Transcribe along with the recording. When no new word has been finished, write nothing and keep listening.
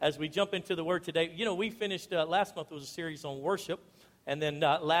as we jump into the Word today. You know, we finished, last month was a series on worship. And then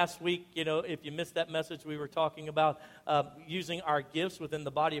last week, you know, if you missed that message, we were talking about using our gifts within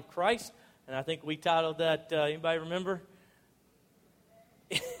the body of Christ. And I think we titled that, anybody remember?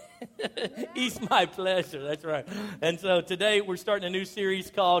 It's my pleasure. That's right. And so today we're starting a new series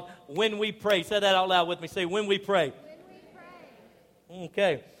called When We Pray. Say that out loud with me. Say, when we pray. When we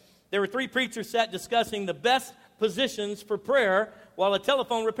pray. Okay. There were three preachers sat discussing the best positions for prayer while a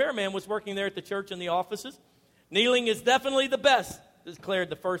telephone repairman was working there at the church in the offices. Kneeling is definitely the best,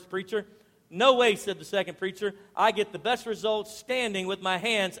 declared the first preacher. No way, said the second preacher. I get the best results standing with my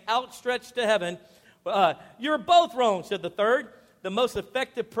hands outstretched to heaven. You're both wrong, said the third. The most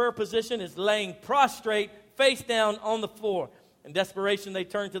effective prayer position is laying prostrate, face down on the floor. In desperation, they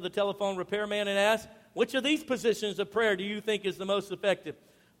turned to the telephone repairman and asked, which of these positions of prayer do you think is the most effective?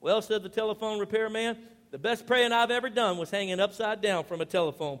 Well, said the telephone repairman, the best praying I've ever done was hanging upside down from a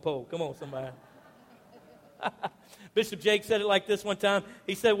telephone pole. Come on, somebody. Bishop Jake said it like this one time.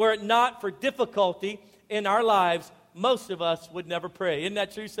 He said, were it not for difficulty in our lives, most of us would never pray. Isn't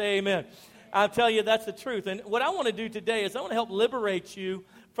that true? Say amen. I'll tell you, that's the truth. And what I want to do today is I want to help liberate you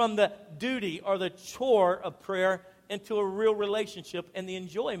from the duty or the chore of prayer into a real relationship and the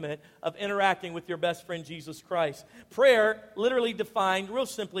enjoyment of interacting with your best friend, Jesus Christ. Prayer, literally defined, real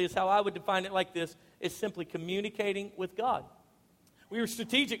simply, is how I would define it like this, is simply communicating with God. We were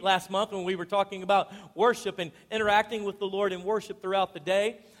strategic last month when we were talking about worship and interacting with the Lord in worship throughout the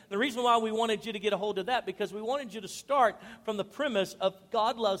day. The reason why we wanted you to get a hold of that, because we wanted you to start from the premise of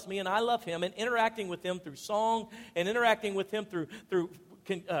God loves me and I love Him, and interacting with Him through song and interacting with Him through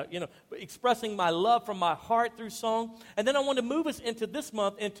expressing my love from my heart through song. And then I want to move us into this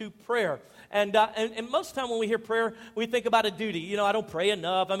month into prayer. And most of the time when we hear prayer, we think about a duty. You know, I don't pray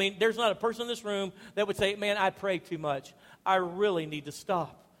enough. I mean, there's not a person in this room that would say, man, I pray too much. I really need to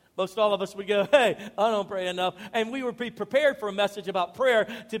stop. Most all of us would go, hey, I don't pray enough. And we would be prepared for a message about prayer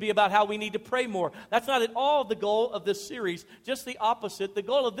to be about how we need to pray more. That's not at all the goal of this series, just the opposite. The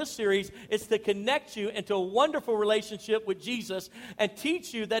goal of this series is to connect you into a wonderful relationship with Jesus and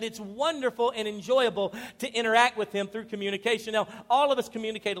teach you that it's wonderful and enjoyable to interact with Him through communication. Now, all of us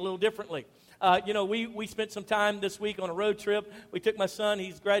communicate a little differently. We spent some time this week on a road trip. We took my son.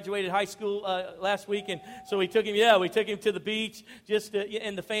 He's graduated high school last week, and so we took him to the beach, just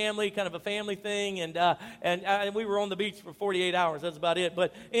in the family, kind of a family thing, and we were on the beach for 48 hours. That's about it.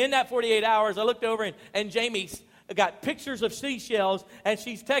 But in that 48 hours, I looked over, and Jamie's got pictures of seashells, and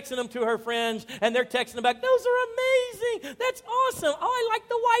she's texting them to her friends, and they're texting them back, those are amazing, that's awesome, oh, I like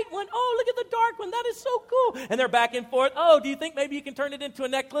the white one, oh, look at the dark one, that is so cool, and they're back and forth, oh, do you think maybe you can turn it into a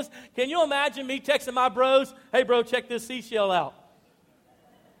necklace? Can you imagine me texting my bros, hey, bro, check this seashell out?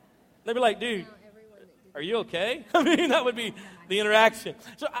 They'd be like, dude, are you okay? I mean, that would be the interaction.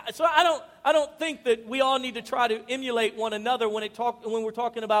 So I don't think that we all need to try to emulate one another when we're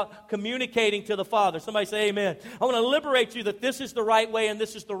talking about communicating to the Father. Somebody say amen. I want to liberate you that this is the right way and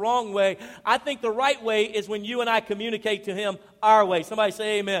this is the wrong way. I think the right way is when you and I communicate to Him our way. Somebody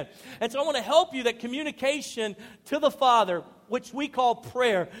say amen. And so I want to help you that communication to the Father, which we call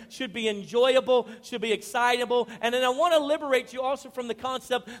prayer, should be enjoyable, should be excitable. And then I want to liberate you also from the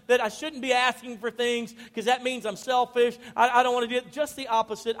concept that I shouldn't be asking for things because that means I'm selfish. I don't want to do it. Just the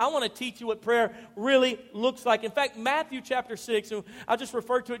opposite. I want to teach you what prayer really looks like. In fact, Matthew chapter 6, and I'll just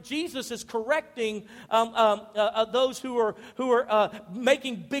refer to it, Jesus is correcting those who are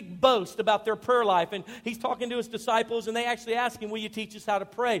making big boasts about their prayer life. And He's talking to His disciples, and they actually ask Him, will you teach us how to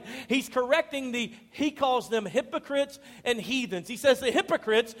pray? He's correcting He calls them hypocrites and heathens. He says the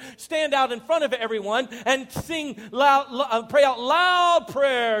hypocrites stand out in front of everyone and pray out loud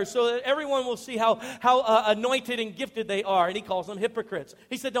prayers so that everyone will see how anointed and gifted they are. And He calls them hypocrites.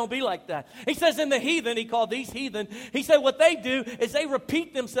 He said, don't be like that. He says in the heathen, He called these heathen, He said what they do is they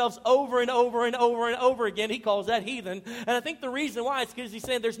repeat themselves over and over and over and over again. He calls that heathen. And I think the reason why is because He's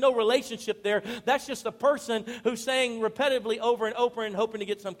saying there's no relationship there. That's just a person who's saying repetitively over and over and hoping to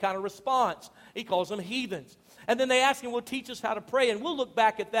get some kind of response. He calls them heathens. And then they ask Him, well, teach us how to pray. And we'll look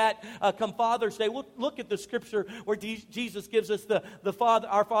back at that come Father's Day. We'll look at the scripture where Jesus gives us the Father,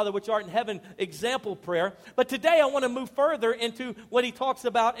 our Father which art in heaven example prayer. But today I want to move further into what He talks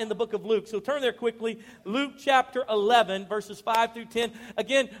about in the book of Luke. So turn there quickly. Luke chapter 11, verses 5 through 10.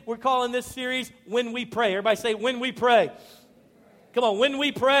 Again, we're calling this series When We Pray. Everybody say, when we pray. Come on, when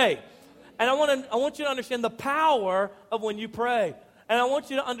we pray. And I want you to understand the power of when you pray. And I want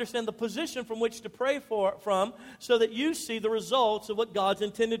you to understand the position from which to pray from so that you see the results of what God's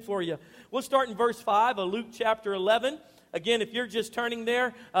intended for you. We'll start in verse 5 of Luke chapter 11. Again, if you're just turning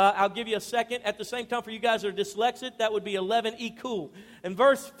there, I'll give you a second. At the same time, for you guys that are dyslexic, that would be 11, cool. In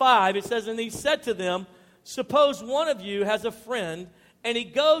verse 5, it says, and he said to them, suppose one of you has a friend, and he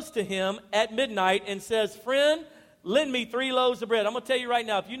goes to him at midnight and says, friend, lend me 3 loaves of bread. I'm going to tell you right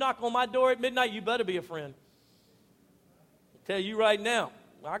now, if you knock on my door at midnight, you better be a friend. I'll tell you right now.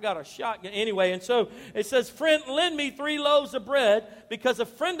 I got a shotgun. Anyway, and so it says, friend, lend me 3 loaves of bread because a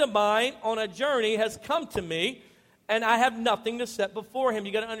friend of mine on a journey has come to me and I have nothing to set before him.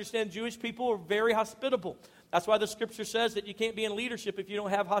 You got to understand, Jewish people are very hospitable. That's why the scripture says that you can't be in leadership if you don't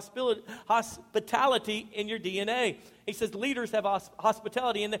have hospitality in your DNA. He says leaders have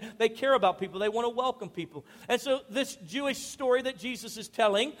hospitality and they care about people. They want to welcome people. And so this Jewish story that Jesus is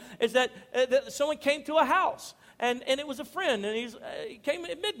telling is that someone came to a house. And it was a friend, and he came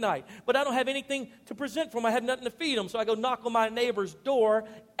at midnight. But I don't have anything to present for him. I have nothing to feed him. So I go knock on my neighbor's door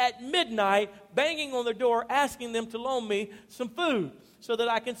at midnight, banging on their door, asking them to loan me some food so that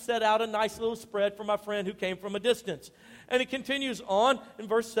I can set out a nice little spread for my friend who came from a distance. And it continues on in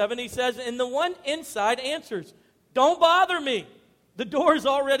verse 7. He says, and the one inside answers, don't bother me. The door is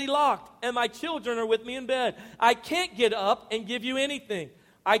already locked, and my children are with me in bed. I can't get up and give you anything.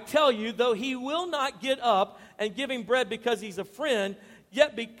 I tell you, though he will not get up and give him bread because he's a friend,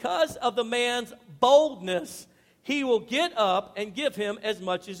 yet because of the man's boldness, he will get up and give him as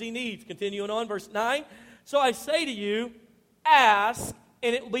much as he needs. Continuing on, verse 9. So I say to you, ask,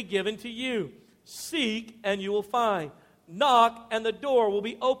 and it will be given to you. Seek, and you will find. Knock, and the door will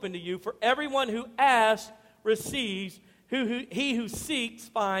be open to you. For everyone who asks receives, he who seeks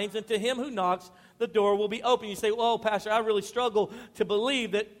finds, and to him who knocks, the door will be open. You say, well, Pastor, I really struggle to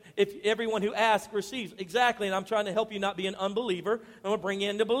believe that if everyone who asks receives. Exactly, and I'm trying to help you not be an unbeliever. I'm going to bring you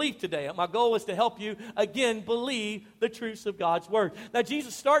into belief today. My goal is to help you, again, believe the truths of God's Word. Now,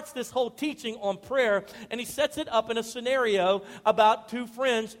 Jesus starts this whole teaching on prayer, and he sets it up in a scenario about 2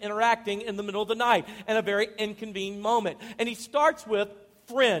 friends interacting in the middle of the night in a very inconvenient moment. And he starts with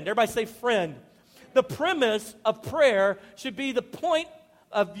friend. Everybody say friend. The premise of prayer should be the point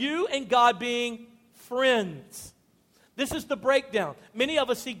of you and God being friends. This is the breakdown. Many of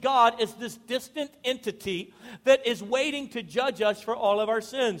us see God as this distant entity that is waiting to judge us for all of our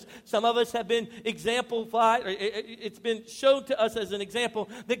sins. Some of us have been exemplified, or it's been shown to us as an example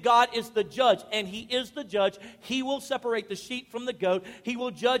that God is the judge, and he is the judge. He will separate the sheep from the goat. He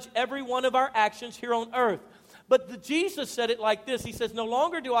will judge every one of our actions here on earth. But Jesus said it like this. He says, no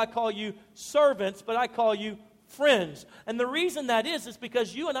longer do I call you servants, but I call you friends. And the reason that is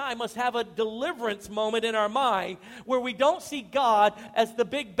because you and I must have a deliverance moment in our mind where we don't see God as the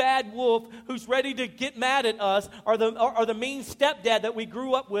big bad wolf who's ready to get mad at us or the mean stepdad that we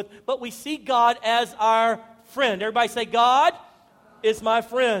grew up with, but we see God as our friend. Everybody say, God is my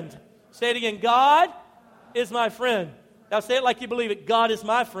friend. Say it again. God is my friend. Now say it like you believe it. God is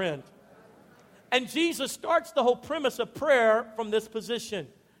my friend. And Jesus starts the whole premise of prayer from this position.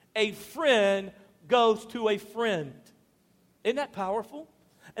 A friend goes to a friend. Isn't that powerful?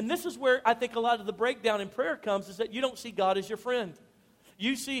 And this is where I think a lot of the breakdown in prayer comes, is that you don't see God as your friend.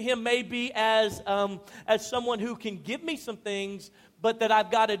 You see him maybe as someone who can give me some things, but that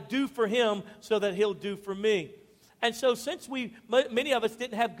I've got to do for him so that he'll do for me. And so since many of us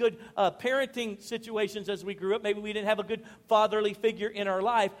didn't have good parenting situations as we grew up, maybe we didn't have a good fatherly figure in our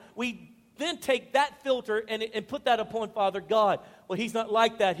life, we then take that filter and put that upon Father God. Well, he's not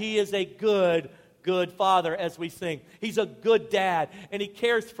like that. He is a good father, as we sing. He's a good dad, and he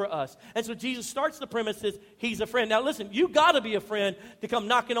cares for us. And so Jesus starts the premise is he's a friend. Now listen, you got to be a friend to come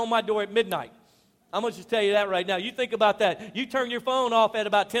knocking on my door at midnight. I'm going to just tell you that right now. You think about that. You turn your phone off at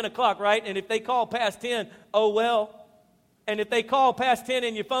about 10 o'clock, right? And if they call past 10, oh well. And if they call past 10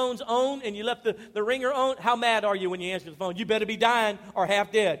 and your phone's on and you left the ringer on, how mad are you when you answer the phone? You better be dying or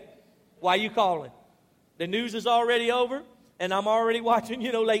half dead. Why are you calling? The news is already over, and I'm already watching,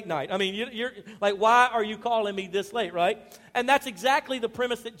 late night. I mean, you're like, why are you calling me this late, right? And that's exactly the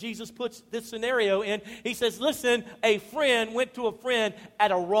premise that Jesus puts this scenario in. He says, listen, a friend went to a friend at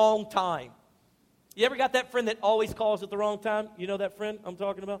a wrong time. You ever got that friend that always calls at the wrong time? You know that friend I'm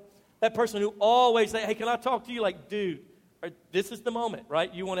talking about? That person who always say, hey, can I talk to you? Like, dude, this is the moment,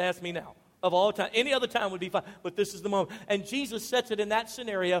 right? You want to ask me now. Of all time. Any other time would be fine, but this is the moment. And Jesus sets it in that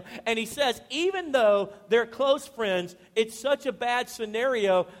scenario, and he says, even though they're close friends, it's such a bad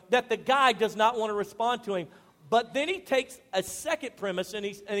scenario that the guy does not want to respond to him. But then he takes a second premise, and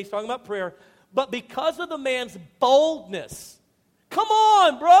he's talking about prayer, but because of the man's boldness. Come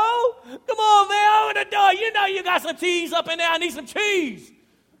on, bro. Come on, man. Open the door. You know you got some cheese up in there. I need some cheese.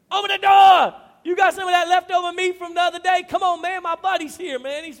 Open the door. You got some of that leftover meat from the other day? Come on, man, my buddy's here,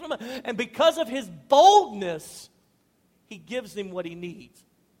 man. And because of his boldness, he gives him what he needs.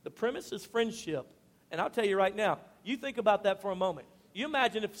 The premise is friendship. And I'll tell you right now, you think about that for a moment. You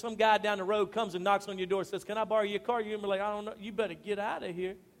imagine if some guy down the road comes and knocks on your door and says, can I borrow your car? You're going to be like, I don't know. You better get out of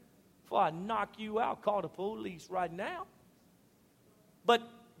here before I knock you out. Call the police right now. But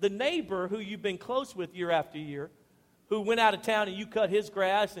the neighbor who you've been close with year after year, who went out of town and you cut his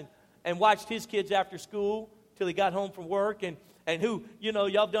grass and watched his kids after school till he got home from work, and who,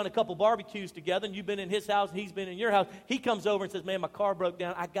 y'all have done a couple barbecues together, and you've been in his house and he's been in your house. He comes over and says, man, my car broke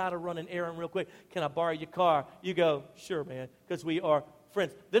down. I got to run an errand real quick. Can I borrow your car? You go, sure, man, because we are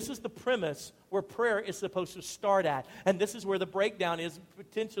friends. This is the premise where prayer is supposed to start at. And this is where the breakdown is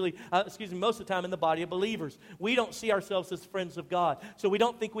potentially, most of the time in the body of believers. We don't see ourselves as friends of God. So we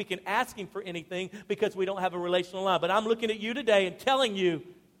don't think we can ask him for anything because we don't have a relational line. But I'm looking at you today and telling you,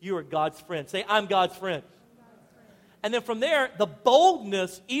 you are God's friend. Say, I'm God's friend. And then from there, the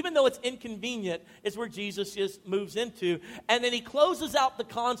boldness, even though it's inconvenient, is where Jesus just moves into. And then he closes out the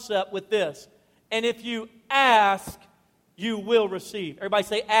concept with this. And if you ask, you will receive. Everybody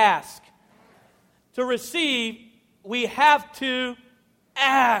say ask. To receive, we have to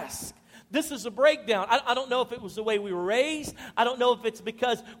ask. This is a breakdown. I don't know if it was the way we were raised. I don't know if it's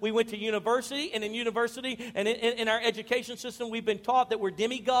because we went to university, and in university and in our education system, we've been taught that we're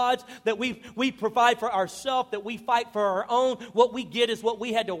demigods, that we provide for ourselves, that we fight for our own. What we get is what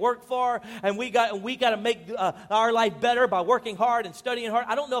we had to work for, and we got to make our life better by working hard and studying hard.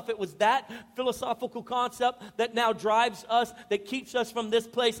 I don't know if it was that philosophical concept that now drives us, that keeps us from this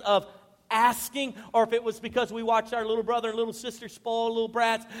place of asking, or if it was because we watched our little brother and little sister spoil little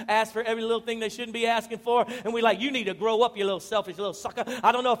brats, ask for every little thing they shouldn't be asking for, and we like, you need to grow up, you little selfish little sucker.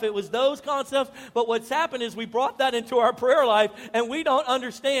 I don't know if it was those concepts, but what's happened is we brought that into our prayer life, and we don't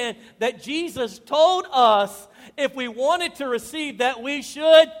understand that Jesus told us if we wanted to receive that we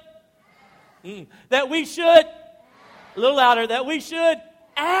should, a little louder, that we should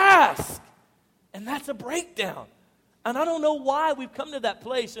ask. And that's a breakdown. And I don't know why we've come to that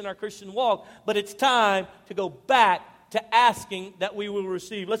place in our Christian walk, but it's time to go back to asking that we will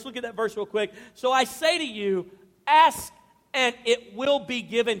receive. Let's look at that verse real quick. So I say to you, ask and it will be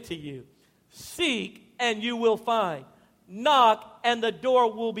given to you. Seek and you will find. Knock and the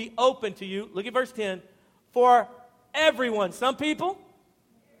door will be open to you. Look at verse 10. For everyone, some people,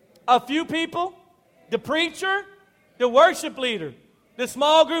 a few people, the preacher, the worship leader, the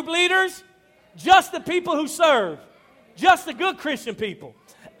small group leaders, just the people who serve. Just the good Christian people.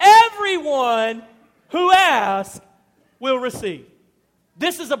 Everyone who asks will receive.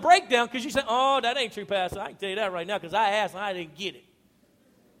 This is a breakdown because you say, oh, that ain't true, Pastor. I can tell you that right now because I asked and I didn't get it.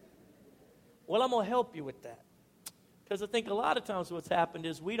 Well, I'm going to help you with that. Because I think a lot of times what's happened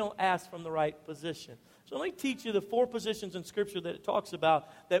is we don't ask from the right position. So let me teach you the 4 positions in Scripture that it talks about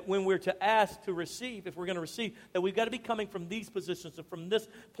that when we're to ask to receive, if we're going to receive, that we've got to be coming from these positions and from this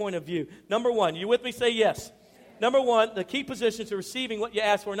point of view. Number 1, you with me? Say yes. Number 1, the key position to receiving what you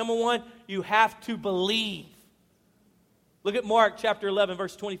ask for. Number 1, you have to believe. Look at Mark chapter 11,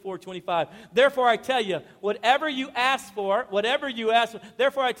 verse 24, 25. Therefore I tell you, whatever you ask for,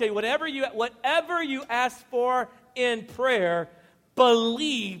 therefore I tell you, whatever you ask for in prayer,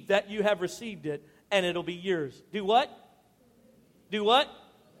 believe that you have received it, and it'll be yours. Do what? Do what?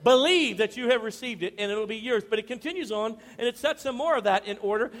 Believe that you have received it, and it'll be yours. But it continues on, and it sets some more of that in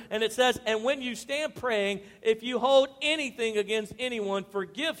order. And it says, and when you stand praying, if you hold anything against anyone,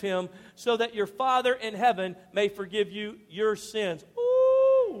 forgive him, so that your Father in heaven may forgive you your sins.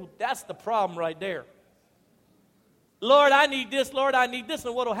 Ooh, that's the problem right there. Lord, I need this. Lord, I need this.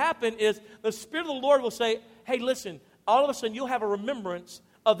 And what will happen is the Spirit of the Lord will say, hey, listen, all of a sudden you'll have a remembrance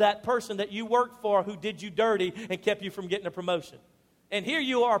of that person that you worked for who did you dirty and kept you from getting a promotion. And here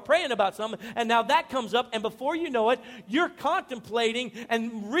you are praying about something, and now that comes up, and before you know it, you're contemplating and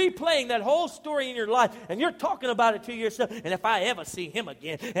replaying that whole story in your life, and you're talking about it to yourself, and if I ever see him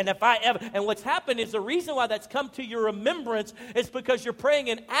again, and what's happened is the reason why that's come to your remembrance is because you're praying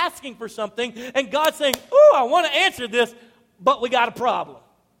and asking for something, and God's saying, ooh, I want to answer this, but we got a problem.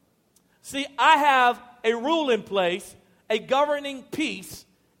 See, I have a rule in place, a governing piece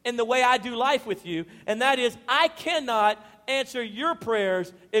in the way I do life with you, and that is I cannot answer your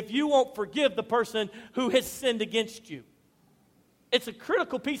prayers if you won't forgive the person who has sinned against you. It's a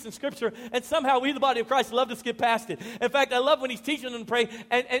critical piece in Scripture, and somehow we, the body of Christ, love to skip past it. In fact, I love when he's teaching them to pray,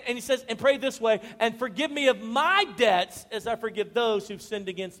 and he says, and pray this way, and forgive me of my debts as I forgive those who've sinned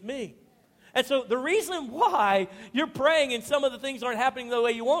against me. And so the reason why you're praying and some of the things aren't happening the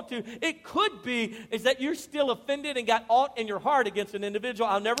way you want to, it could be is that you're still offended and got aught in your heart against an individual.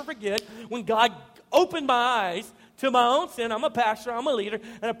 I'll never forget when God opened my eyes to my own sin. I'm a pastor, I'm a leader,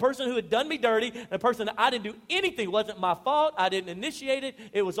 and a person who had done me dirty, and a person that I didn't do anything. It wasn't my fault. I didn't initiate it.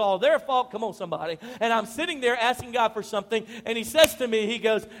 It was all their fault. Come on, somebody. And I'm sitting there asking God for something, and he says to me, he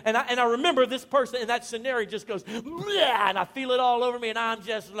goes, and I remember this person in that scenario just goes, "Blah," and I feel it all over me, and I'm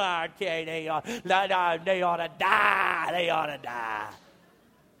just like, okay, they ought to die. They ought to die.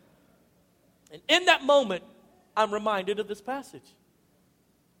 And in that moment, I'm reminded of this passage.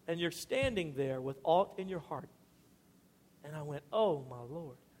 And you're standing there with aught in your heart. And I went, oh, my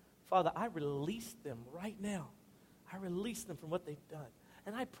Lord. Father, I release them right now. I release them from what they've done.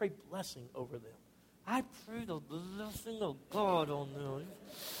 And I pray blessing over them. I pray the blessing of God on them.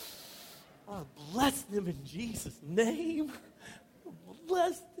 I bless them in Jesus' name.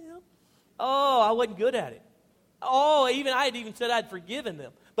 Bless them. Oh, I wasn't good at it. Oh, I had even said I'd forgiven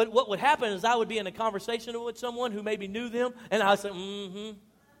them. But what would happen is I would be in a conversation with someone who maybe knew them, and I would say, mm-hmm.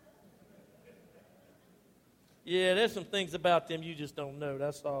 Yeah, there's some things about them you just don't know.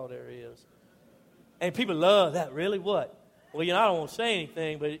 That's all there is. And people love that. Really? What? Well, I don't want to say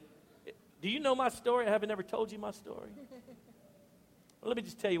anything, but do you know my story? I haven't ever told you my story. Well, let me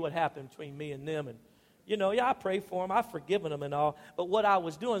just tell you what happened between me and them. And, I prayed for them. I've forgiven them and all. But what I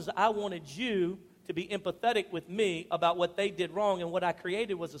was doing is I wanted you to be empathetic with me about what they did wrong. And what I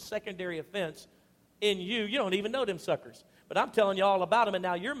created was a secondary offense in you. You don't even know them suckers. But I'm telling you all about them, and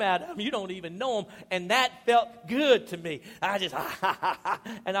now you're mad at them. You don't even know them, and that felt good to me. I just,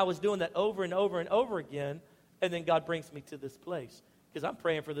 and I was doing that over and over and over again, and then God brings me to this place because I'm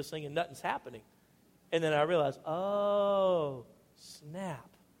praying for this thing, and nothing's happening. And then I realized, oh, snap.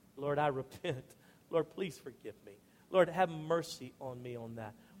 Lord, I repent. Lord, please forgive me. Lord, have mercy on me on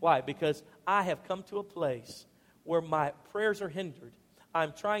that. Why? Because I have come to a place where my prayers are hindered.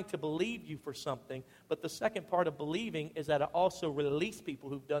 I'm trying to believe you for something, but the second part of believing is that I also release people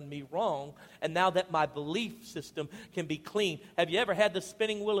who've done me wrong, and now that my belief system can be clean. Have you ever had the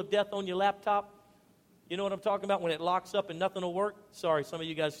spinning wheel of death on your laptop? You know what I'm talking about? When it locks up and nothing will work? Sorry, some of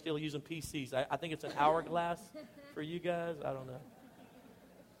you guys are still using PCs. I think it's an hourglass for you guys. I don't know.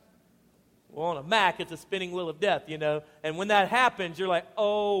 Well, on a Mac, it's a spinning wheel of death, And when that happens, you're like,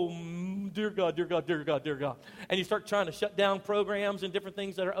 oh, dear God, dear God, dear God, dear God. And you start trying to shut down programs and different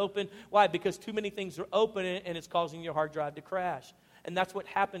things that are open. Why? Because too many things are open and it's causing your hard drive to crash. And that's what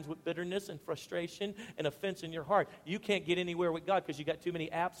happens with bitterness and frustration and offense in your heart. You can't get anywhere with God because you got too many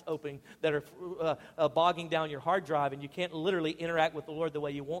apps open that are bogging down your hard drive, and you can't literally interact with the Lord the way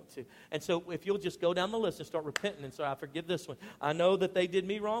you want to. And so if you'll just go down the list and start repenting and say, I forgive this one. I know that they did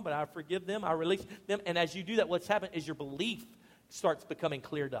me wrong, but I forgive them. I release them. And as you do that, what's happened is your belief starts becoming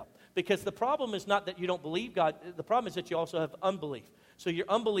cleared up. Because the problem is not that you don't believe God. The problem is that you also have unbelief. So your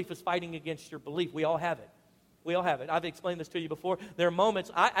unbelief is fighting against your belief. We all have it. We all have it. I've explained this to you before. There are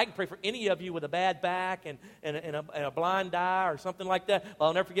moments, I can pray for any of you with a bad back and a blind eye or something like that. Well,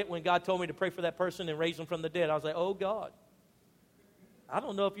 I'll never forget when God told me to pray for that person and raise them from the dead. I was like, oh, God. I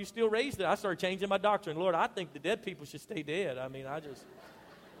don't know if you still raised it. I started changing my doctrine. Lord, I think the dead people should stay dead.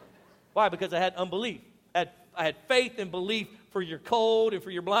 Why? Because I had unbelief. I had faith and belief for your cold and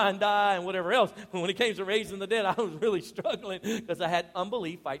for your blind eye and whatever else. But when it came to raising the dead, I was really struggling because I had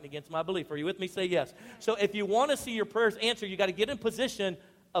unbelief fighting against my belief. Are you with me? Say yes. So if you want to see your prayers answered, you got to get in position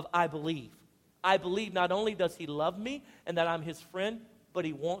of I believe. I believe not only does he love me and that I'm his friend, but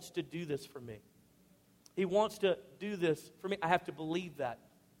he wants to do this for me. He wants to do this for me. I have to believe that.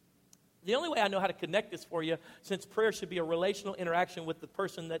 The only way I know how to connect this for you, since prayer should be a relational interaction with the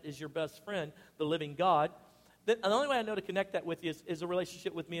person that is your best friend, the living God, the only way I know to connect that with you is a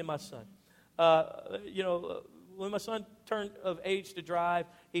relationship with me and my son. When my son turned of age to drive,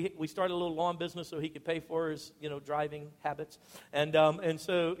 we started a little lawn business so he could pay for his, driving habits. And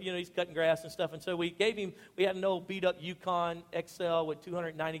so, he's cutting grass and stuff. And so we had an old beat-up Yukon XL with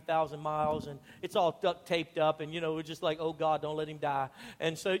 290,000 miles, and it's all duct taped up. And, we're just like, oh, God, don't let him die.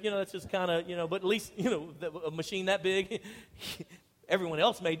 And so, that's just kind of, but at least, a machine that big, everyone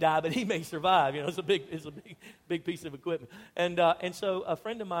else may die, but he may survive. It's a big piece of equipment. And so a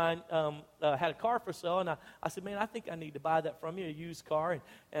friend of mine had a car for sale, and I said, man, I think I need to buy that from you, a used car.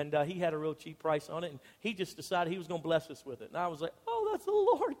 And he had a real cheap price on it, and he just decided he was going to bless us with it. And I was like, oh, that's the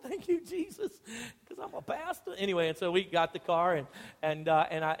Lord. Thank you, Jesus, because I'm a pastor. Anyway, and so we got the car, and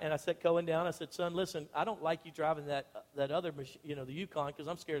I set Cohen down. I said, son, listen, I don't like you driving that other machine, the Yukon, because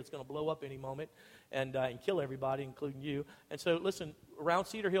I'm scared it's going to blow up any moment and kill everybody, including you. And so, listen, around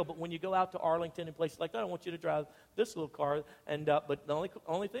Cedar Hill, but when you go out to Arlington and places like that, I want you to drive this little car. And but the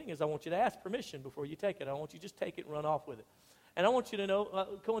only thing is I want you to ask permission before you take it. I don't want you to just take it and run off with it. And I want you to know,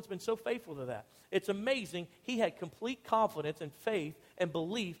 Cohen's been so faithful to that. It's amazing. He had complete confidence and faith and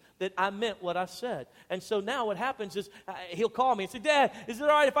belief that I meant what I said. And so now what happens is he'll call me and say, Dad, is it all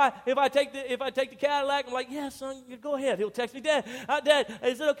right if I take the Cadillac? I'm like, yeah, son, go ahead. He'll text me, Dad,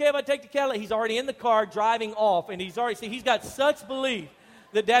 is it okay if I take the Cadillac? He's already in the car driving off, and he's got such belief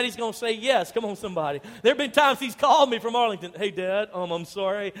that Daddy's going to say yes. Come on, somebody. There have been times he's called me from Arlington. Hey, Dad, I'm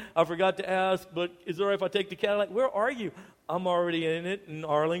sorry. I forgot to ask, but is it all right if I take the Cadillac? Where are you? I'm already in it in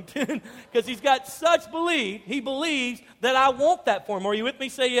Arlington. Because he's got such belief. He believes that I want that for him. Are you with me?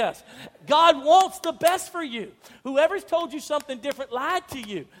 Say yes. God wants the best for you. Whoever's told you something different lied to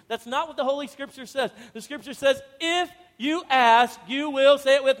you. That's not what the Holy Scripture says. The Scripture says, if you ask, you will,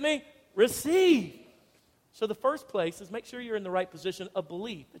 say it with me, receive. So the first place is make sure you're in the right position of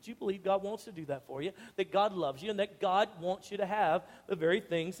belief, that you believe God wants to do that for you, that God loves you, and that God wants you to have the very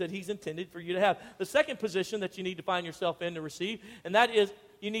things that He's intended for you to have. The second position that you need to find yourself in to receive, and that is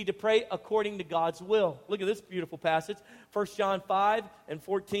you need to pray according to God's will. Look at this beautiful passage, 1 John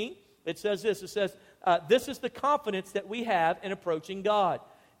 5:14. It says this, this is the confidence that we have in approaching God.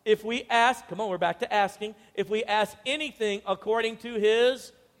 If we ask, come on, we're back to asking, if we ask anything according to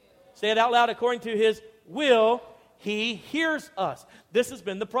His, say it out loud, according to His will, He hears us. This has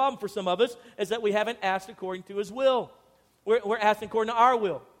been the problem for some of us, is that we haven't asked according to His will. We're asking according to our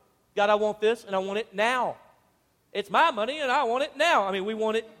will. God, I want this, and I want it now. It's my money, and I want it now. I mean, we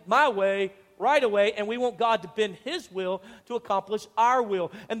want it my way, right away, and we want God to bend His will to accomplish our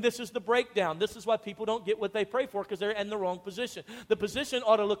will. And this is the breakdown. This is why people don't get what they pray for, because they're in the wrong position. The position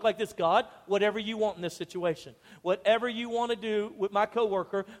ought to look like this: God, whatever you want in this situation, whatever you want to do with my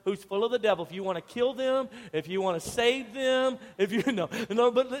coworker who's full of the devil, if you want to kill them, if you want to save them, if you know,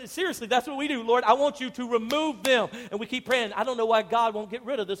 but seriously, that's what we do. Lord, I want you to remove them. And we keep praying. I don't know why God won't get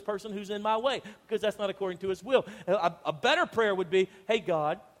rid of this person who's in my way, because that's not according to His will. A better prayer would be, hey,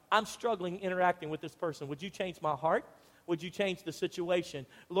 God, I'm struggling interacting with this person. Would you change my heart? Would you change the situation?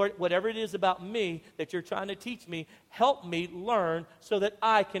 Lord, whatever it is about me that you're trying to teach me, help me learn so that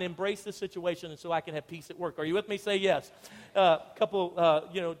I can embrace the situation and so I can have peace at work. Are you with me? Say yes.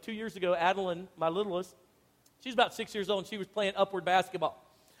 2 years ago, Adeline, my littlest, she's about 6 years old, and she was playing upward basketball.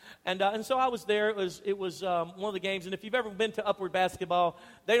 And so I was there. It was one of the games. And if you've ever been to upward basketball,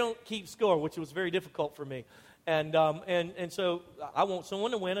 they don't keep score, which was very difficult for me. And so I want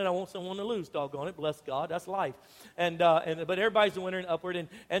someone to win and I want someone to lose. Doggone it, bless God, that's life. But everybody's the winner in upward,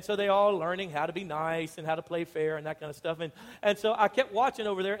 and so they all learning how to be nice and how to play fair and that kind of stuff. And so I kept watching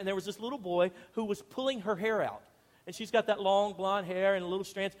over there, and there was this little boy who was pulling her hair out. And she's got that long blonde hair and little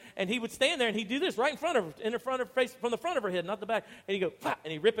strands. And he would stand there and he'd do this right in front of her, in the front of her face, from the front of her head, not the back. And he'd go, "Pah,"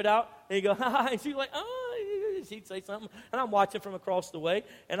 and he'd rip it out. And he'd go, "Ha ha." And she'd be like, "Oh," she'd say something. And I'm watching from across the way.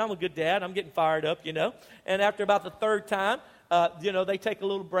 And I'm a good dad. I'm getting fired up, you know. And after about the third time, they take a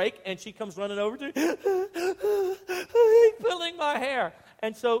little break. And she comes running over to me, "He's pulling my hair."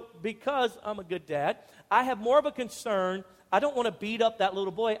 And so because I'm a good dad, I have more of a concern. I don't want to beat up that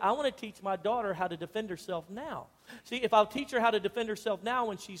little boy. I want to teach my daughter how to defend herself now. See, if I'll teach her how to defend herself now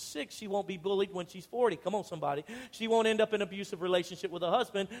when she's 6, she won't be bullied when she's 40. Come on, somebody. She won't end up in an abusive relationship with a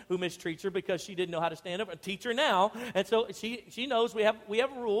husband who mistreats her because she didn't know how to stand up. Teach her now. And so she knows we have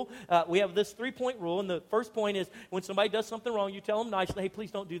a rule. We have this 3-point rule. And the first point is when somebody does something wrong, you tell them nicely, "Hey,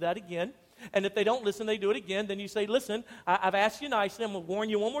 please don't do that again." And if they don't listen, they do it again. Then you say, "Listen, I've asked you nicely. I'm going to warn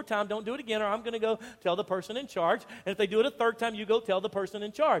you one more time. Don't do it again, or I'm going to go tell the person in charge." And if they do it a third time, you go tell the person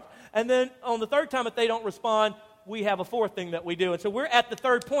in charge. And then on the third time, if they don't respond, we have a fourth thing that we do. And so we're at the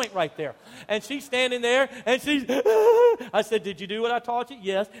third point right there. And she's standing there, and she's, I said, "Did you do what I taught you?"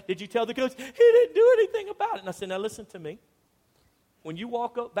 "Yes." "Did you tell the coach?" "He didn't do anything about it." And I said, "Now listen to me. When you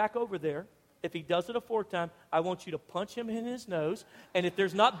walk back over there, if he does it a fourth time, I want you to punch him in his nose. And if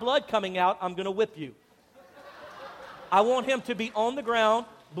there's not blood coming out, I'm going to whip you. I want him to be on the ground,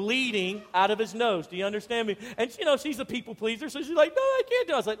 bleeding out of his nose. Do you understand me?" And, she's a people pleaser, so she's like, "No, I can't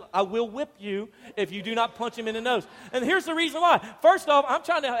do it." I was like, "I will whip you if you do not punch him in the nose." And here's the reason why. First off, I'm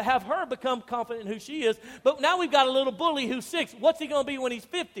trying to have her become confident in who she is. But now we've got a little bully who's 6. What's he going to be when he's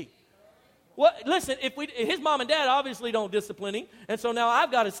 50? Well, listen, his mom and dad obviously don't discipline him, and so now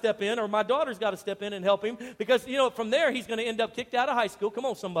I've got to step in, or my daughter's got to step in and help him, because, from there he's going to end up kicked out of high school. Come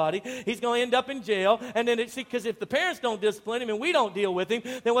on, somebody. He's going to end up in jail, and then because if the parents don't discipline him and we don't deal with him,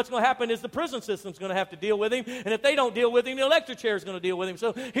 then what's going to happen is the prison system's going to have to deal with him, and if they don't deal with him, the electric chair is going to deal with him.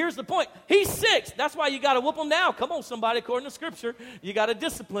 So here's the point. He's 6. That's why you got to whoop him now. Come on, somebody. According to Scripture, you got to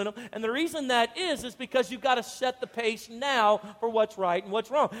discipline him, and the reason that is because you've got to set the pace now for what's right and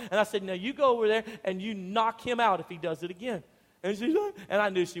what's wrong. And I said, "Now you go over there and you knock him out if he does it again." And she's like, and I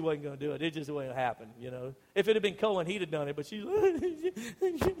knew she wasn't going to do it. It just wouldn't happen, If it had been Cohen, he'd have done it. But she's like,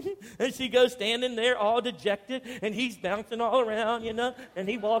 and she goes standing there all dejected, and he's bouncing all around, And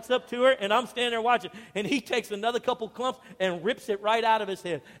he walks up to her, and I'm standing there watching. And he takes another couple clumps and rips it right out of his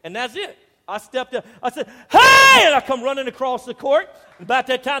head. And that's it. I stepped up. I said, hey! And I come running across the court. And about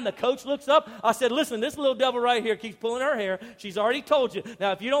that time, the coach looks up. I said, listen, this little devil right here keeps pulling her hair. She's already told you.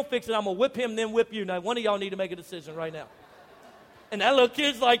 Now, if you don't fix it, I'm going to whip him, then whip you. Now, one of y'all need to make a decision right now. And that little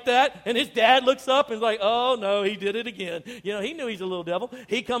kid's like that, and his dad looks up and is like, oh, no, he did it again. He knew he's a little devil.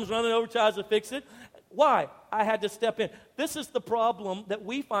 He comes running over, tries to fix it. Why? I had to step in. This is the problem that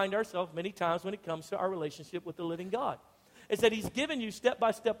we find ourselves many times when it comes to our relationship with the living God. Is that he's given you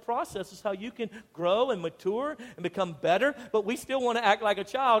step-by-step processes how you can grow and mature and become better, but we still want to act like a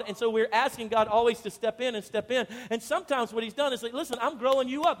child, and so we're asking God always to step in. And sometimes what he's done is like, listen, I'm growing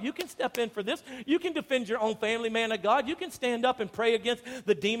you up. You can step in for this. You can defend your own family, man of God. You can stand up and pray against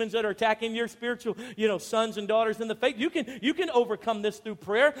the demons that are attacking your spiritual, sons and daughters in the faith. You can overcome this through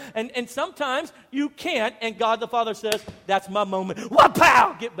prayer, and sometimes you can't, and God the Father says, that's my moment.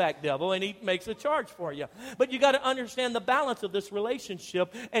 Wha-pow! Get back, devil, and he makes a charge for you. But you got to understand the balance of this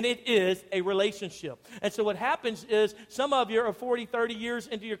relationship, and it is a relationship. And so what happens is some of you are 40, 30 years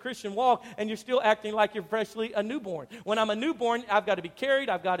into your Christian walk, and you're still acting like you're freshly a newborn. When I'm a newborn, I've got to be carried,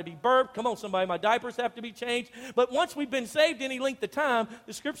 I've got to be burped. Come on, somebody, my diapers have to be changed. But once we've been saved any length of time,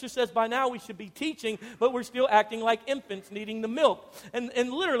 the scripture says by now we should be teaching, but we're still acting like infants needing the milk. And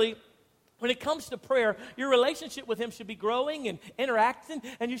literally, when it comes to prayer, your relationship with him should be growing and interacting,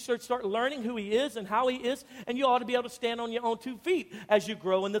 and you should start learning who he is and how he is, and you ought to be able to stand on your own 2 feet as you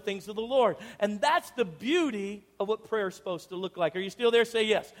grow in the things of the Lord. And that's the beauty of what prayer is supposed to look like. Are you still there? Say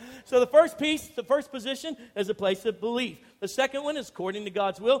yes. So the first piece, the first position is a place of belief. The second one is according to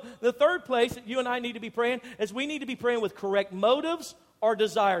God's will. The third place that you and I need to be praying is we need to be praying with correct motives or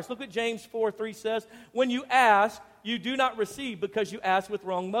desires. Look what James 4:3 says. When you ask, you do not receive because you ask with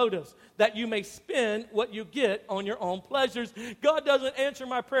wrong motives, that you may spend what you get on your own pleasures. God doesn't answer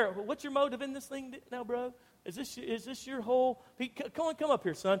my prayer. Well, what's your motive in this thing now, bro? Is this your whole... Come up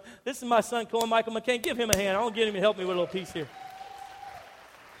here, son. This is my son, Colin Michael McCain. Give him a hand. I want to get him to help me with a little piece here.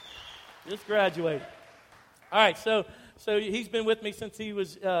 Just graduated. All right, so he's been with me since he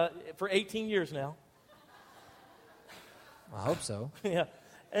was for 18 years now. I hope so. Yeah.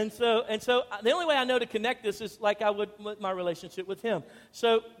 And so the only way I know to connect this is like I would with my relationship with him.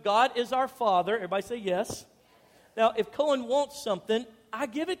 So God is our Father. Everybody say yes. Now, if Cohen wants something, I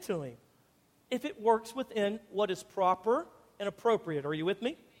give it to him. If it works within what is proper and appropriate. Are you with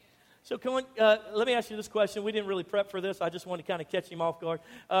me? So Cohen, let me ask you this question. We didn't really prep for this. I just wanted to kind of catch him off guard.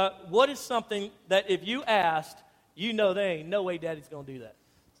 What is something that if you asked, there ain't no way Daddy's going to do that?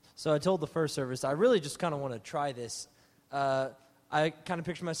 So I told the first service, I really just kind of want to try this. I kind of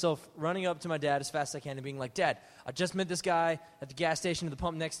picture myself running up to my dad as fast as I can and being like, Dad, I just met this guy at the gas station at the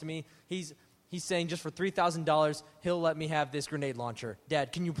pump next to me. He's saying just for $3,000, he'll let me have this grenade launcher.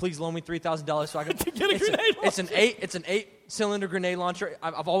 Dad, can you please loan me $3,000 so I can get a grenade launcher? It's an 8-cylinder grenade launcher.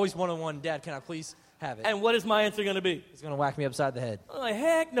 I've always wanted one. Dad, can I please have it? And what is my answer going to be? He's going to whack me upside the head. I'm like,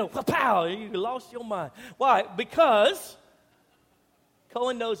 heck no. Pow! You lost your mind. Why? Because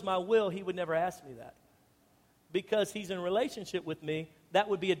Cohen knows my will. He would never ask me that. Because he's in a relationship with me, that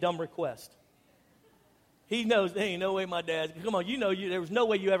would be a dumb request. He knows there ain't no way my dad's... Come on, there was no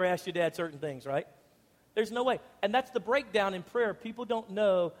way you ever asked your dad certain things, right? There's no way. And that's the breakdown in prayer. People don't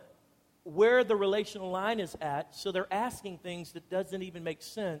know where the relational line is at, so they're asking things that doesn't even make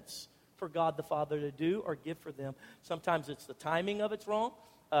sense for God the Father to do or give for them. Sometimes it's the timing of it's wrong.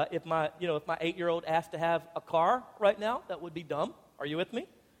 If my 8-year-old asked to have a car right now, that would be dumb. Are you with me?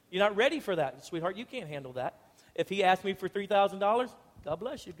 You're not ready for that. Sweetheart, you can't handle that. If he asked me for $3,000, God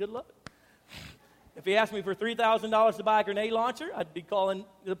bless you, good luck. If he asked me for $3,000 to buy a grenade launcher, I'd be calling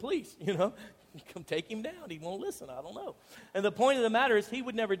the police, Come take him down. He won't listen. I don't know. And the point of the matter is he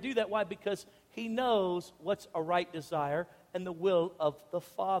would never do that. Why? Because he knows what's a right desire and the will of the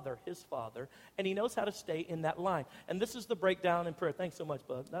Father, his Father, and he knows how to stay in that line. And this is the breakdown in prayer. Thanks so much,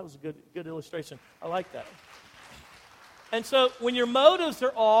 bud. That was a good illustration. I like that. And so when your motives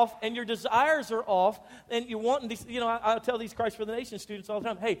are off and your desires are off, and you're wanting these, I tell these Christ for the Nation students all the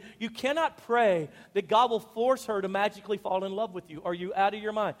time, hey, you cannot pray that God will force her to magically fall in love with you. Are you out of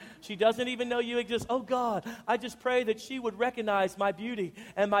your mind? She doesn't even know you exist. Oh, God, I just pray that she would recognize my beauty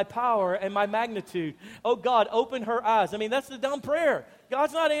and my power and my magnitude. Oh, God, open her eyes. I mean, that's the dumb prayer.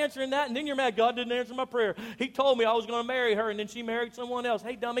 God's not answering that, and then you're mad. God didn't answer my prayer. He told me I was going to marry her, and then she married someone else.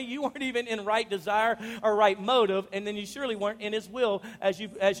 Hey, dummy, you weren't even in right desire or right motive, and then you surely weren't in his will as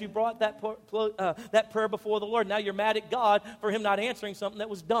you brought that prayer before the Lord. Now you're mad at God for him not answering something that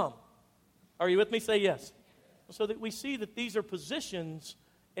was dumb. Are you with me? Say yes. So that we see that these are positions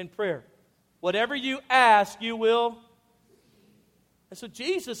in prayer. Whatever you ask, you will. And so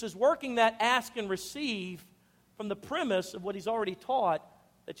Jesus is working that ask and receive from the premise of what he's already taught,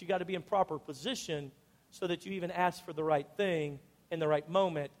 that you got to be in proper position so that you even ask for the right thing in the right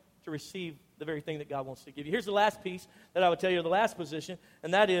moment to receive the very thing that God wants to give you. Here's the last piece that I would tell you, the last position,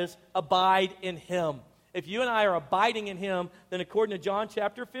 and that is abide in him. If you and I are abiding in him, then according to John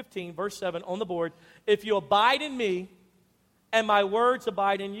chapter 15, verse 7 on the board, if you abide in me and my words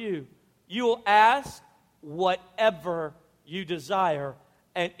abide in you, you will ask whatever you desire,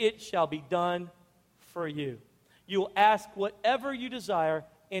 and it shall be done for you. You will ask whatever you desire,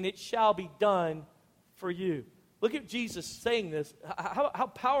 and it shall be done for you. Look at Jesus saying this.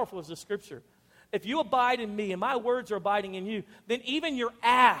 How powerful is this scripture? If you abide in me and my words are abiding in you, then even your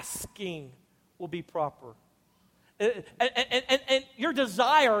asking will be proper. And your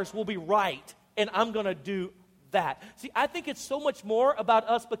desires will be right, and I'm going to do that. See, I think it's so much more about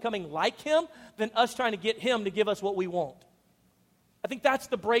us becoming like him than us trying to get him to give us what we want. I think that's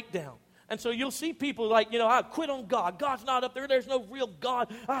the breakdown. And so you'll see people like, I quit on God. God's not up there. There's no real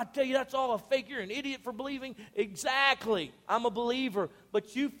God. I tell you, that's all a fake. You're an idiot for believing. Exactly. I'm a believer.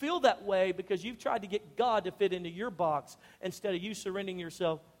 But you feel that way because you've tried to get God to fit into your box instead of you surrendering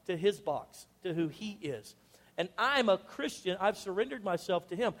yourself to his box, to who he is. And I'm a Christian. I've surrendered myself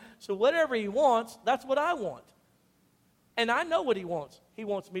to him. So whatever he wants, that's what I want. And I know what he wants. He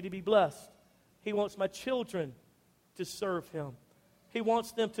wants me to be blessed. He wants my children to serve him. He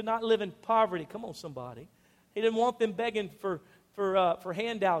wants them to not live in poverty. Come on, somebody. He didn't want them begging for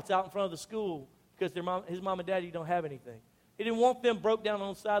handouts out in front of the school because his mom and daddy don't have anything. He didn't want them broke down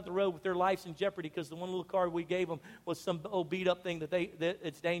on the side of the road with their lives in jeopardy because the one little car we gave them was some old beat-up thing that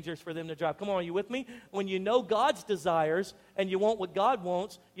it's dangerous for them to drive. Come on, are you with me? When you know God's desires and you want what God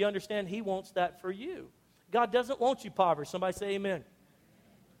wants, you understand he wants that for you. God doesn't want you impoverished. Somebody say amen.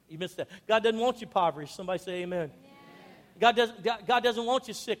 You missed that. God doesn't want you impoverished. Somebody say amen. God doesn't want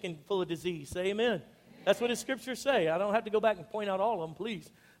you sick and full of disease. Say amen. That's what his scriptures say. I don't have to go back and point out all of them, please.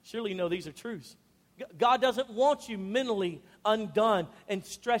 Surely you know these are truths. God doesn't want you mentally undone and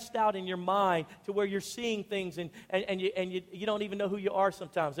stressed out in your mind to where you're seeing things and you don't even know who you are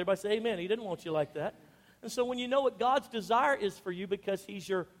sometimes. Everybody say amen. He didn't want you like that. And so when you know what God's desire is for you because he's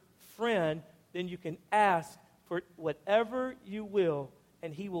your friend, then you can ask for whatever you will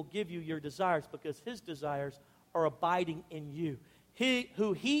and he will give you your desires because his desires are abiding in you.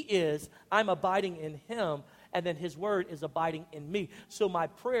 Who he is, I'm abiding in him, and then his word is abiding in me. So my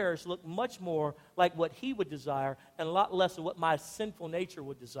prayers look much more like what he would desire and a lot less of what my sinful nature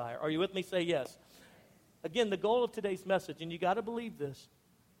would desire. Are you with me? Say yes. Again, the goal of today's message, and you got to believe this,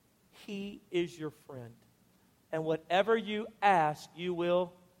 he is your friend. And whatever you ask, you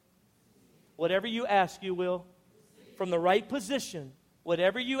will. Whatever you ask, you will. From the right position,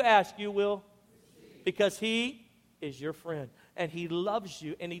 whatever you ask, you will. Because he is your friend. And he loves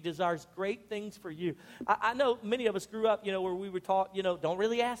you. And he desires great things for you. I know many of us grew up, where we were taught, don't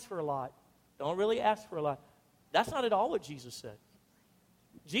really ask for a lot. Don't really ask for a lot. That's not at all what Jesus said.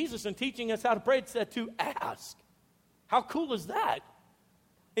 Jesus, in teaching us how to pray, said to ask. How cool is that?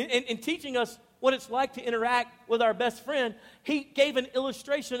 In teaching us what it's like to interact with our best friend, he gave an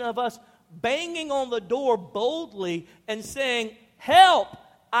illustration of us banging on the door boldly and saying, help,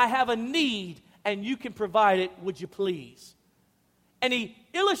 I have a need. And you can provide it, would you please? And he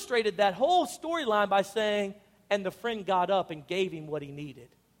illustrated that whole storyline by saying, and the friend got up and gave him what he needed.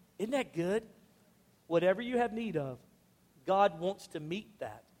 Isn't that good? Whatever you have need of, God wants to meet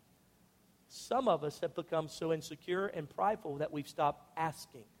that. Some of us have become so insecure and prideful that we've stopped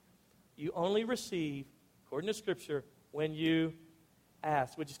asking. You only receive, according to Scripture, when you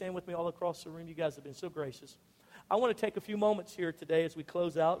ask. Would you stand with me all across the room? You guys have been so gracious. I want to take a few moments here today as we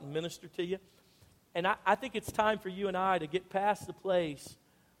close out and minister to you. And I think it's time for you and I to get past the place,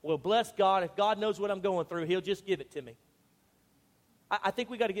 well, bless God. If God knows what I'm going through, he'll just give it to me. I think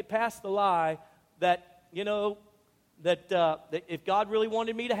we got to get past the lie that, that if God really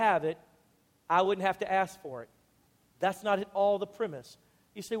wanted me to have it, I wouldn't have to ask for it. That's not at all the premise.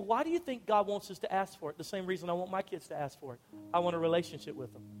 You say, why do you think God wants us to ask for it? The same reason I want my kids to ask for it. I want a relationship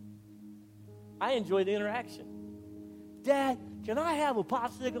with them. I enjoy the interaction. Dad, can I have a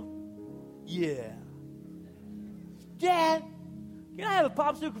popsicle? Yeah. Dad, can I have a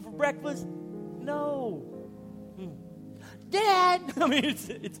popsicle for breakfast? No. Dad. I mean,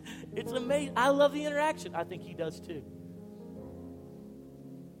 it's amazing. I love the interaction. I think he does too.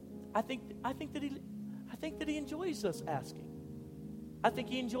 I think that he enjoys us asking. I think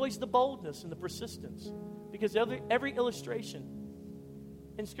he enjoys the boldness and the persistence, because every illustration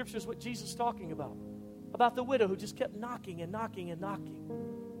in Scripture is what Jesus is talking about the widow who just kept knocking and knocking and knocking,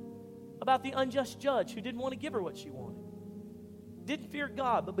 about the unjust judge who didn't want to give her what she wanted, didn't fear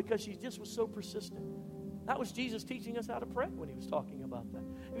God, but because she just was so persistent. That was Jesus teaching us how to pray when he was talking about that.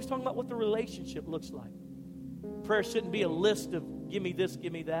 He was talking about what the relationship looks like. Prayer shouldn't be a list of give me this,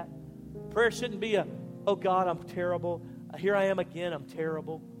 give me that. Prayer shouldn't be oh God, I'm terrible. Here I am again, I'm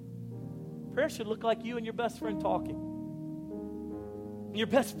terrible. Prayer should look like you and your best friend talking. And your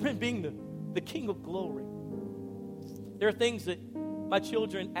best friend being the King of glory. There are things that my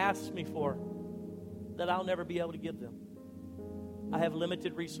children ask me for that I'll never be able to give them. I have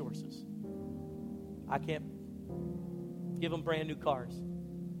limited resources. I can't give them brand new cars.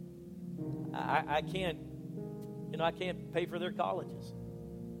 I can't pay for their colleges.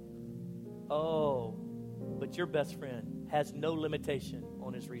 Oh, but your best friend has no limitation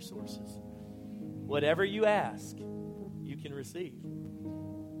on his resources. Whatever you ask, you can receive,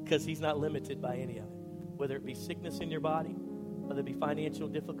 because he's not limited by any of it. Whether it be sickness in your body, whether it be financial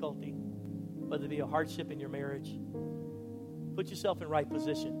difficulty, whether it be a hardship in your marriage, put yourself in right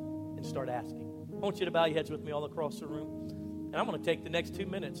position and start asking. I want you to bow your heads with me all across the room. And I'm going to take the next 2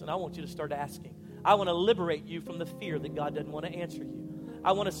 minutes and I want you to start asking. I want to liberate you from the fear that God doesn't want to answer you.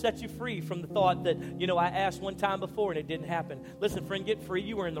 I want to set you free from the thought that, I asked one time before and it didn't happen. Listen, friend, get free.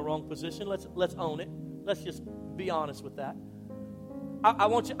 You were in the wrong position. Let's own it. Let's just be honest with that. I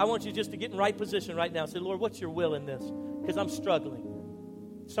want you just to get in right position right now and say, Lord, what's your will in this? Because I'm struggling.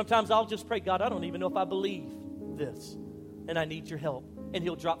 Sometimes I'll just pray, God, I don't even know if I believe this, and I need your help. And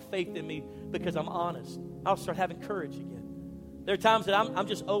he'll drop faith in me because I'm honest. I'll start having courage again. There are times that I'm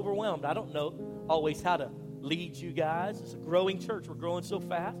just overwhelmed. I don't know always how to lead you guys. It's a growing church. We're growing so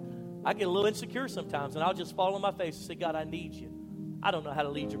fast. I get a little insecure sometimes, and I'll just fall on my face and say, God, I need you. I don't know how to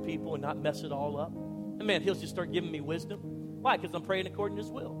lead your people and not mess it all up. And man, he'll just start giving me wisdom. Why? Because I'm praying according to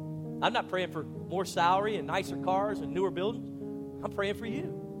his will. I'm not praying for more salary and nicer cars and newer buildings. I'm praying for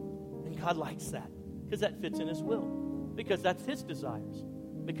you. And God likes that because that fits in his will, because that's his desires,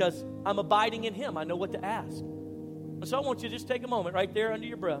 because I'm abiding in him. I know what to ask. And so I want you to just take a moment right there under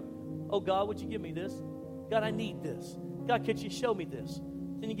your breath. Oh, God, would you give me this? God, I need this. God, could you show me this?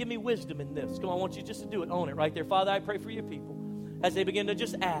 Can you give me wisdom in this? Come on, I want you just to do it. Own it right there. Father, I pray for your people as they begin to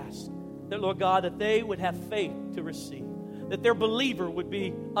just ask that, Lord God, that they would have faith to receive, that their believer would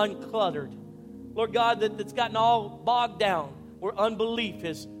be uncluttered. Lord God, that's gotten all bogged down where unbelief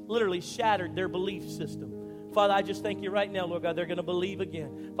has literally shattered their belief system. Father, I just thank you right now, Lord God, they're going to believe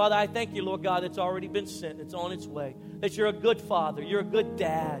again. Father, I thank you, Lord God, it's already been sent. It's on its way. That you're a good father. You're a good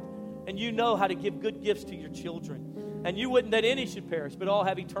dad. And you know how to give good gifts to your children. And you wouldn't that any should perish, but all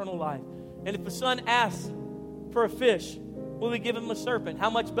have eternal life. And if the son asks for a fish, will we give him a serpent? How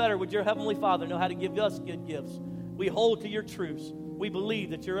much better would your heavenly Father know how to give us good gifts? We hold to your truths. We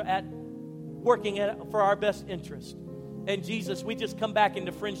believe that you're working for our best interest. And Jesus, we just come back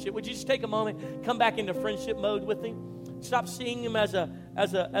into friendship. Would you just take a moment, come back into friendship mode with him? Stop seeing him as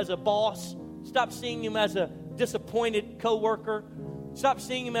a boss. Stop seeing him as a disappointed coworker. Stop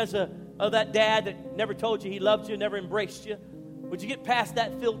seeing him as that dad that never told you he loved you, never embraced you. Would you get past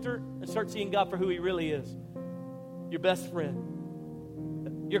that filter and start seeing God for who he really is? Your best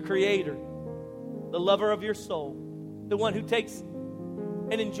friend, your creator, the lover of your soul, the one who takes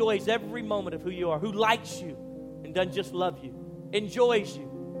and enjoys every moment of who you are, who likes you and doesn't just love you, enjoys you,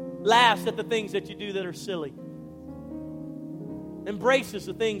 laughs at the things that you do that are silly, embraces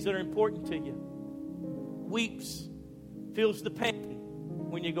the things that are important to you, weeps, feels the pain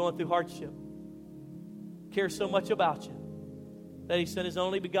when you're going through hardship, cares so much about you that he sent his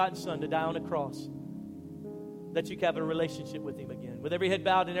only begotten son to die on a cross that you can have a relationship with him again. With every head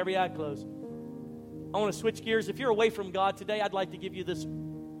bowed and every eye closed, I want to switch gears. If you're away from God today, I'd like to give you this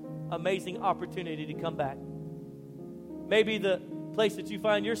amazing opportunity to come back. Maybe the place that you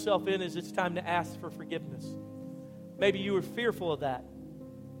find yourself in is it's time to ask for forgiveness. Maybe you were fearful of that.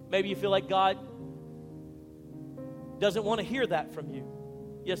 Maybe you feel like God doesn't want to hear that from you.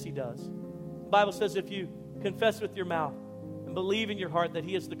 Yes, he does. The Bible says if you confess with your mouth and believe in your heart that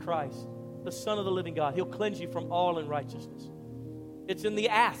he is the Christ, the Son of the living God, he'll cleanse you from all unrighteousness. It's in the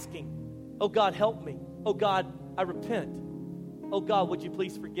asking. Oh, God, help me. Oh, God, I repent. Oh, God, would you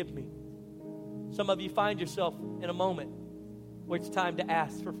please forgive me? Some of you find yourself in a moment where it's time to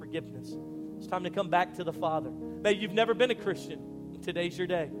ask for forgiveness. It's time to come back to the Father. Maybe you've never been a Christian, and today's your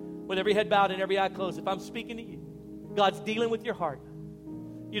day. With every head bowed and every eye closed, if I'm speaking to you, God's dealing with your heart.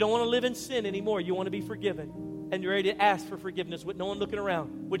 You don't want to live in sin anymore. You want to be forgiven. And you're ready to ask for forgiveness with no one looking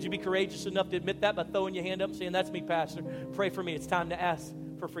around. Would you be courageous enough to admit that by throwing your hand up and saying, that's me, Pastor. Pray for me. It's time to ask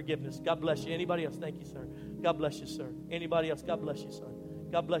for forgiveness. God bless you. Anybody else? Thank you, sir. God bless you, sir. Anybody else? God bless you, son.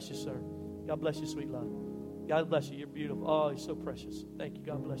 God bless you, sir. God bless you, sweet love. God bless you. You're beautiful. Oh, you're so precious. Thank you.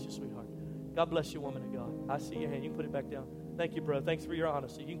 God bless you, sweetheart. God bless you, woman of God. I see your hand. You can put it back down. Thank you, bro. Thanks for your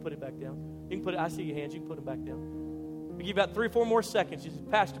honesty. You can put it back down. You can put it. I see your hands. You can put them back down. We give you about 3 or 4 more seconds. You say,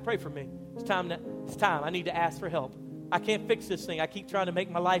 Pastor, pray for me. It's time. I need to ask for help. I can't fix this thing. I keep trying to make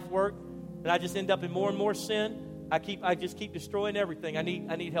my life work, and I just end up in more and more sin. I just keep destroying everything. I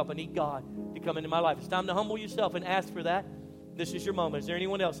need help. I need God to come into my life. It's time to humble yourself and ask for that. This is your moment. Is there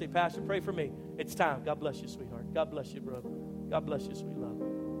anyone else? Say, Pastor, pray for me. It's time. God bless you, sweetheart. God bless you, brother. God bless you, sweet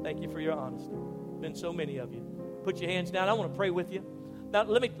love. Thank you for your honesty. Been so many of you. Put your hands down. I want to pray with you. Now,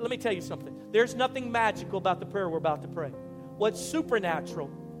 let me tell you something. There's nothing magical about the prayer we're about to pray. What's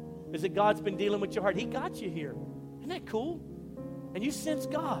supernatural is that God's been dealing with your heart. He got you here. Isn't that cool? And you sense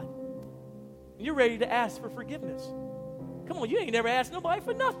God. And you're ready to ask for forgiveness. Come on, you ain't never asked nobody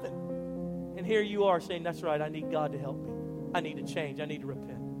for nothing. And here you are saying, that's right, I need God to help me. I need to change. I need to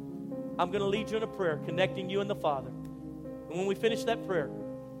repent. I'm going to lead you in a prayer connecting you and the Father. And when we finish that prayer,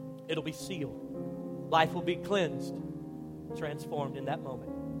 it'll be sealed. Life will be cleansed, transformed in that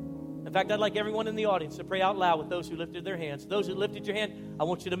moment. In fact, I'd like everyone in the audience to pray out loud with those who lifted their hands. Those who lifted your hand, I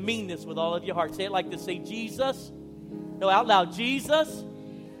want you to mean this with all of your heart. Say it like this. Say, Jesus. No, out loud. Jesus,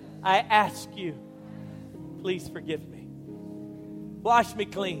 I ask you, please forgive me. Wash me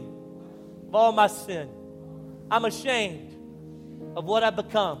clean of all my sin. I'm ashamed of what I've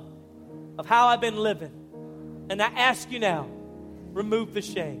become, of how I've been living. And I ask you now, remove the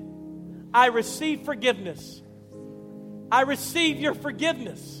shame. I receive forgiveness. I receive your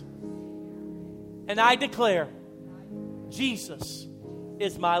forgiveness. And I declare, Jesus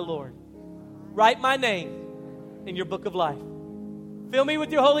is my Lord. Write my name in your book of life. Fill me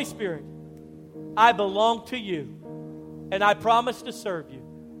with your Holy Spirit. I belong to you. And I promise to serve you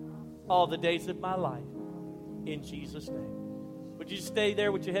all the days of my life. In Jesus' name. Would you stay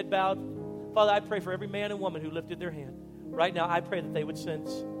there with your head bowed? Father, I pray for every man and woman who lifted their hand. Right now, I pray that they would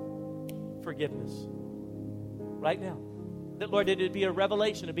sense forgiveness. Right now. That, Lord, it would be a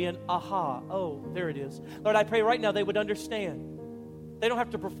revelation, it'd be an aha. Oh, there it is. Lord, I pray right now they would understand. They don't have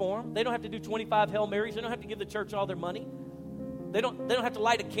to perform. They don't have to do 25 Hail Marys. They don't have to give the church all their money. They don't have to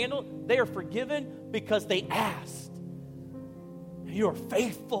light a candle. They are forgiven because they asked. And you are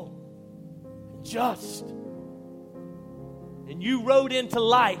faithful and just. And you wrote into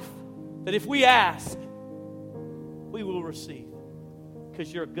life that if we ask, we will receive.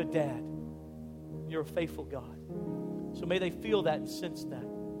 Because you're a good dad. You're a faithful God. So may they feel that and sense that.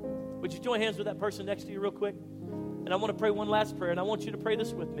 Would you join hands with that person next to you real quick? And I want to pray one last prayer, and I want you to pray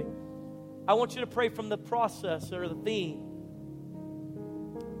this with me. I want you to pray from the process or the theme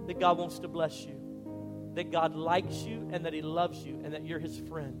that God wants to bless you, that God likes you and that He loves you and that you're His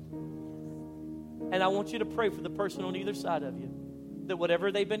friend. And I want you to pray for the person on either side of you, that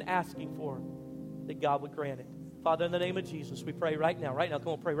whatever they've been asking for, that God would grant it. Father, in the name of Jesus, we pray right now. Come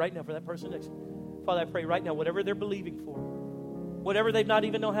on, pray right now for that person next to you. Father, I pray right now, whatever they're believing for, whatever they've not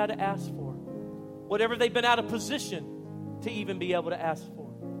even known how to ask for, whatever they've been out of position to even be able to ask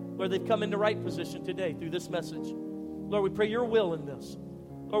for, Lord, they've come into right position today through this message. Lord, we pray your will in this.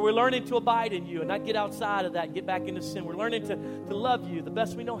 Lord, we're learning to abide in you and not get outside of that and get back into sin. We're learning to love you the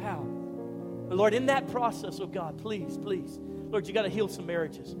best we know how. But Lord, in that process, oh God, please, Lord, you got to heal some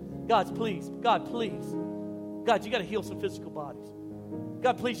marriages. God, please. God, you got to heal some physical bodies.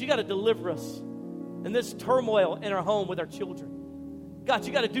 God, please, you got to deliver us in this turmoil in our home with our children. God,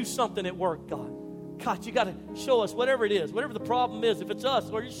 you got to do something at work, God. God, you got to show us whatever it is, whatever the problem is. If it's us,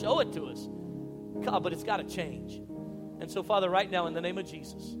 Lord, you show it to us. God, but it's got to change. And so, Father, right now, in the name of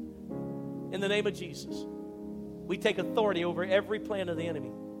Jesus, we take authority over every plan of the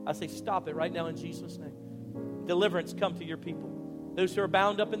enemy. I say, stop it right now in Jesus' name. Deliverance come to your people. Those who are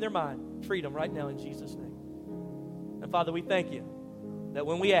bound up in their mind, freedom right now in Jesus' name. And Father, we thank you that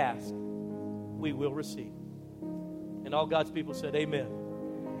when we ask, we will receive. And all God's people said, amen.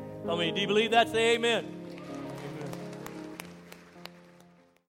 I mean, do you believe that? Say amen.